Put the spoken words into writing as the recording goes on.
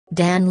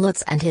Dan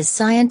Lutz and his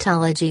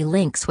Scientology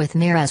links with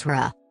Meir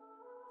Ezra.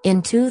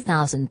 In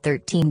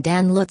 2013,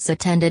 Dan Lutz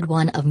attended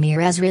one of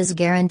Meir Ezra's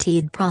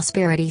Guaranteed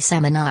Prosperity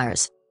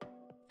seminars.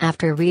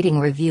 After reading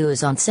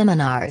reviews on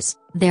seminars,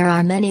 there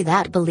are many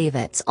that believe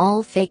it's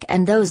all fake,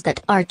 and those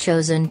that are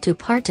chosen to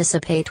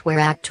participate were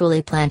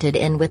actually planted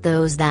in with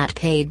those that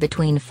paid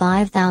between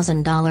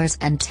 $5,000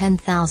 and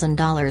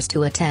 $10,000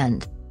 to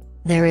attend.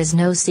 There is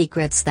no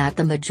secrets that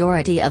the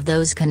majority of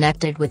those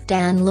connected with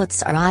Dan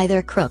Lutz are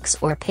either crooks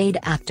or paid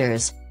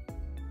actors.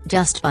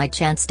 Just by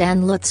chance,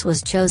 Dan Lutz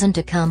was chosen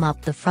to come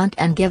up the front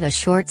and give a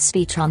short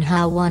speech on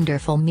how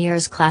wonderful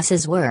Meir's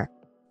classes were.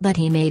 But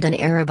he made an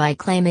error by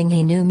claiming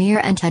he knew Meir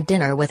and had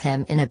dinner with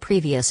him in a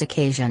previous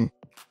occasion.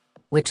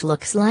 Which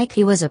looks like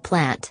he was a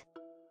plant.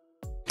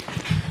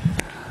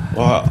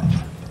 Well,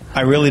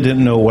 I really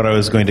didn't know what I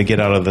was going to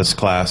get out of this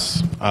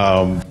class.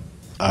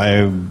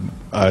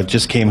 I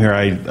just came here.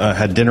 I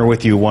had dinner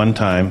with you one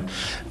time.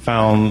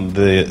 Found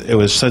it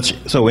was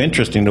so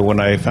interesting that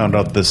when I found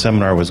out the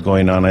seminar was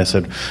going on, I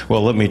said,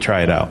 well, let me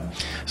try it out.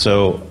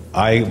 So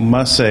I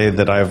must say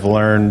that I've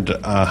learned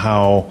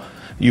how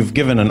you've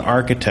given an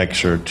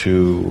architecture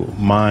to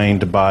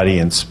mind, body,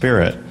 and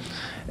spirit,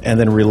 and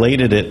then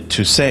related it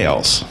to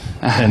sales.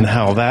 And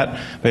how that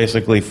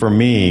basically, for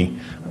me,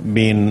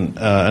 being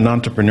an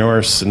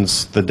entrepreneur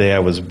since the day I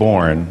was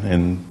born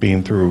and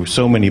being through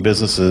so many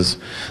businesses,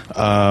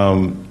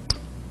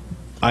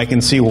 I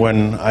can see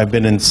when I've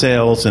been in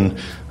sales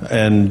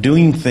and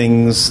doing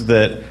things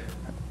that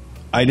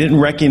I didn't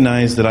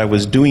recognize that I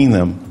was doing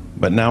them,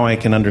 but now I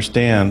can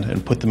understand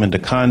and put them into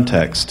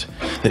context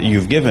that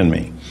you've given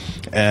me.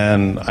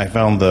 And I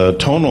found the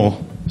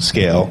tonal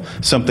scale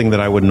something that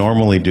I would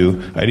normally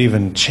do. I'd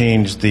even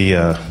change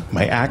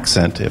my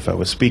accent if I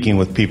was speaking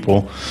with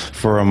people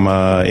from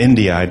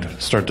India.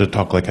 I'd start to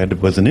talk like I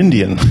was an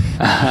Indian,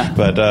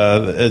 but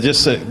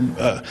just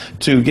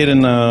to get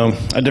in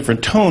a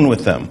different tone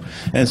with them.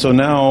 And so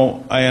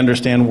now I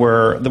understand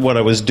what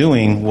I was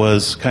doing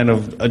was kind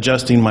of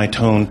adjusting my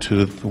tone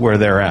to where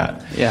they're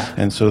at. Yeah.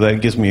 And so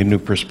that gives me a new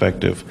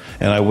perspective.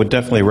 And I would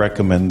definitely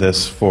recommend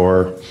this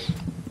for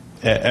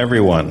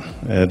everyone.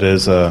 It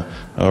is a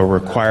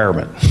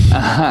requirement.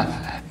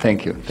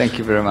 Thank you. Thank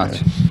you very much.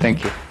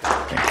 Thank you.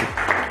 Thank you.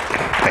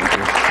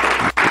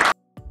 Thank you.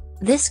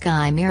 This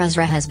guy Meir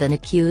Ezra has been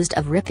accused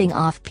of ripping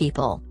off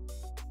people.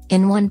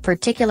 In one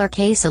particular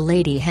case, a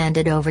lady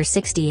handed over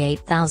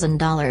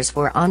 $68,000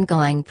 for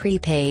ongoing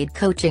prepaid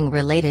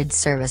coaching-related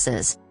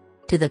services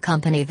to the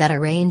company that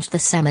arranged the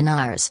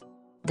seminars.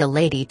 The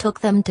lady took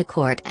them to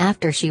court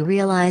after she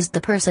realized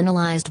the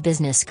personalized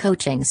business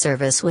coaching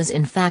service was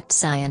in fact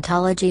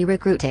Scientology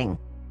recruiting.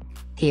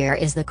 Here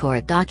is the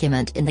court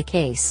document in the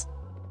case.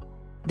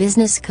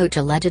 Business coach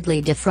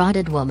allegedly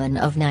defrauded woman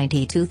of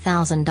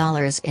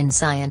 $92,000 in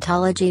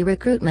Scientology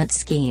recruitment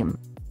scheme.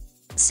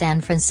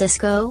 San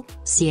Francisco,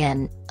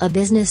 CN, a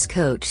business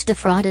coach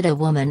defrauded a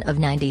woman of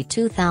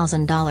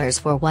 $92,000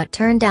 for what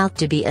turned out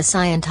to be a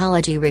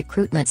Scientology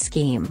recruitment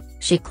scheme,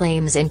 she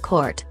claims in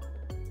court.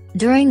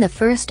 During the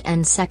first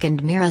and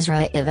second Meir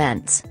Ezra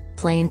events,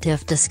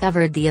 plaintiff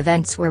discovered the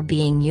events were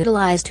being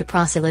utilized to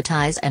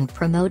proselytize and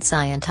promote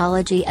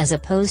Scientology as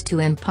opposed to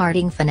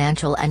imparting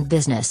financial and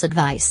business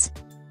advice.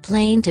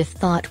 Plaintiff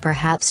thought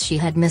perhaps she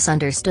had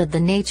misunderstood the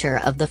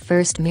nature of the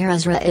first Meir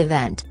Ezra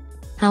event.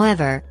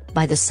 However,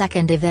 by the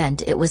second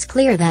event it was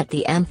clear that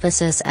the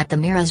emphasis at the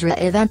Meir Ezra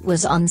event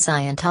was on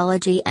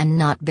Scientology and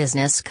not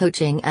business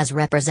coaching as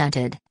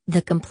represented,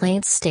 the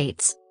complaint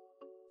states.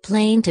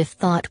 Plaintiff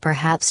thought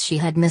perhaps she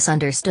had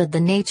misunderstood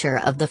the nature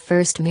of the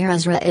first Meir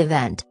Ezra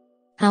event.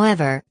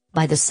 However,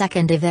 by the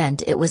second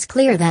event it was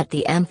clear that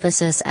the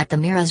emphasis at the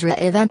Meir Ezra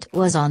event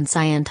was on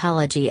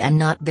Scientology and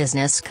not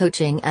business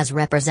coaching as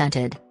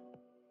represented.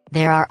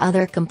 There are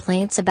other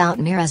complaints about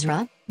Meir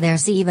Ezra,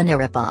 there's even a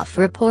ripoff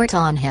report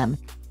on him.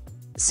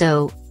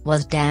 So,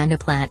 was Dan a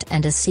plant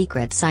and a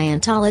secret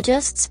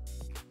Scientologist?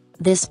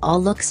 This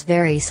all looks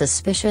very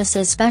suspicious,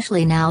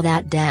 especially now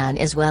that Dan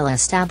is well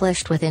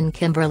established within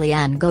Kimberly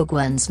and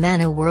Gogwen's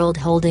Manna World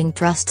Holding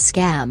Trust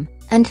scam,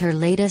 and her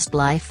latest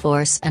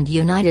LifeForce and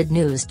United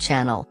News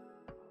channel.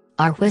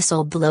 Our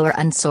whistleblower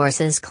and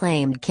sources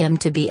claimed Kim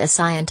to be a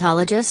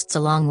Scientologist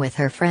along with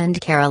her friend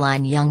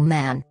Caroline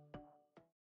Youngman.